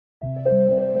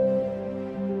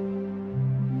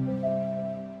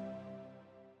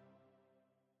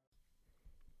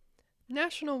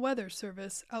National Weather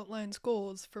Service outlines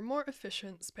goals for more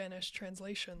efficient Spanish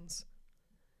translations.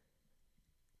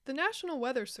 The National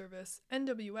Weather Service,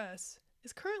 NWS,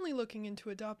 is currently looking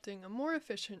into adopting a more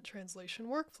efficient translation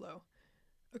workflow,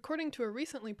 according to a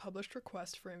recently published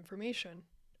Request for Information,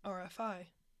 RFI.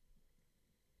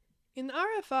 In the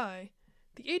RFI,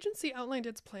 the agency outlined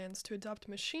its plans to adopt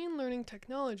machine learning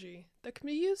technology that can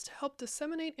be used to help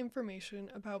disseminate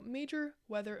information about major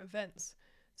weather events,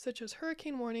 such as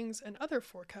hurricane warnings and other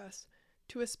forecasts,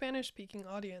 to a Spanish-speaking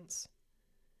audience.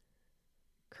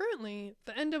 Currently,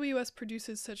 the NWS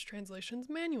produces such translations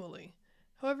manually.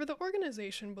 However, the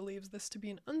organization believes this to be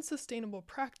an unsustainable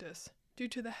practice due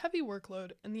to the heavy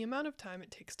workload and the amount of time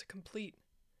it takes to complete.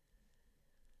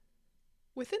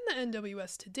 Within the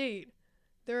NWS to date,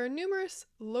 there are numerous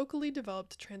locally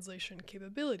developed translation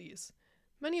capabilities,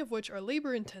 many of which are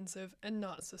labor-intensive and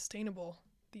not sustainable,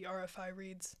 the RFI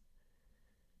reads.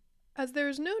 As there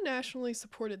is no nationally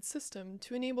supported system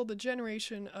to enable the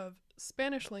generation of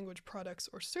Spanish-language products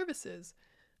or services,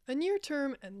 a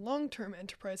near-term and long-term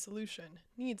enterprise solution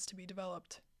needs to be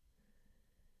developed.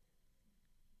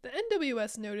 The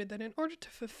NWS noted that in order to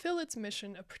fulfill its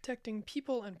mission of protecting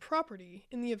people and property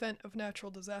in the event of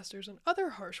natural disasters and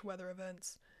other harsh weather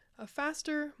events, a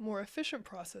faster, more efficient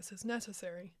process is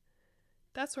necessary.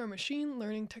 That's where machine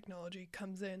learning technology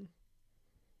comes in.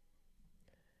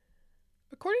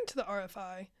 According to the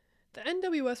RFI, the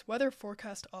NWS Weather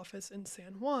Forecast Office in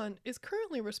San Juan is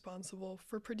currently responsible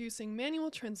for producing manual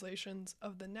translations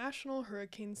of the National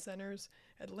Hurricane Center's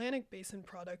Atlantic Basin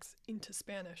products into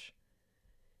Spanish.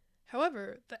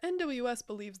 However, the NWS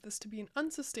believes this to be an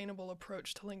unsustainable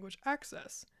approach to language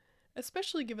access,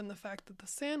 especially given the fact that the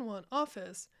San Juan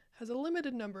office has a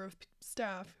limited number of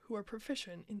staff who are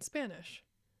proficient in Spanish.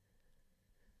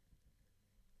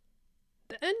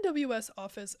 The NWS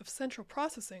Office of Central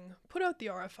Processing put out the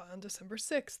RFI on December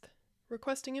 6th,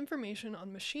 requesting information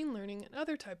on machine learning and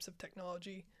other types of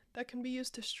technology that can be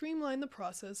used to streamline the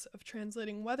process of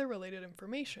translating weather-related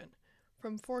information,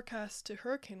 from forecasts to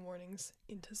hurricane warnings,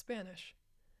 into Spanish.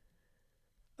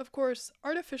 Of course,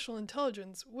 artificial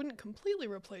intelligence wouldn't completely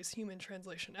replace human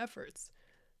translation efforts.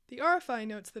 The RFI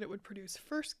notes that it would produce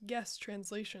first-guess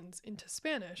translations into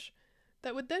Spanish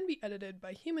that would then be edited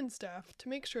by human staff to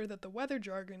make sure that the weather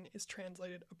jargon is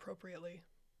translated appropriately.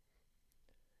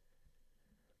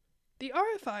 The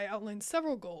RFI outlines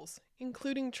several goals,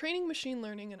 including training machine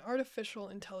learning and artificial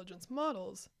intelligence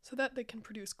models so that they can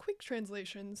produce quick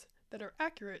translations that are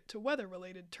accurate to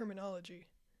weather-related terminology.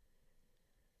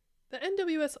 The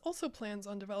NWS also plans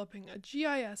on developing a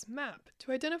GIS map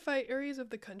to identify areas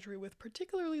of the country with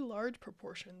particularly large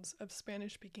proportions of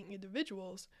Spanish-speaking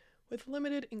individuals with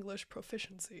limited English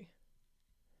proficiency.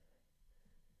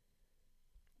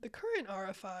 The current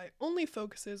RFI only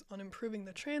focuses on improving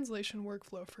the translation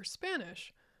workflow for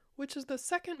Spanish, which is the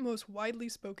second most widely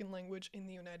spoken language in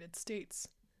the United States.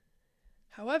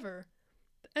 However,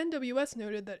 the NWS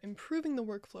noted that improving the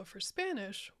workflow for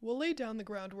Spanish will lay down the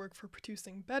groundwork for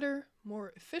producing better,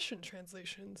 more efficient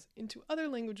translations into other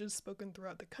languages spoken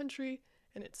throughout the country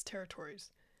and its territories,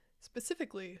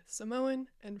 specifically Samoan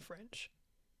and French.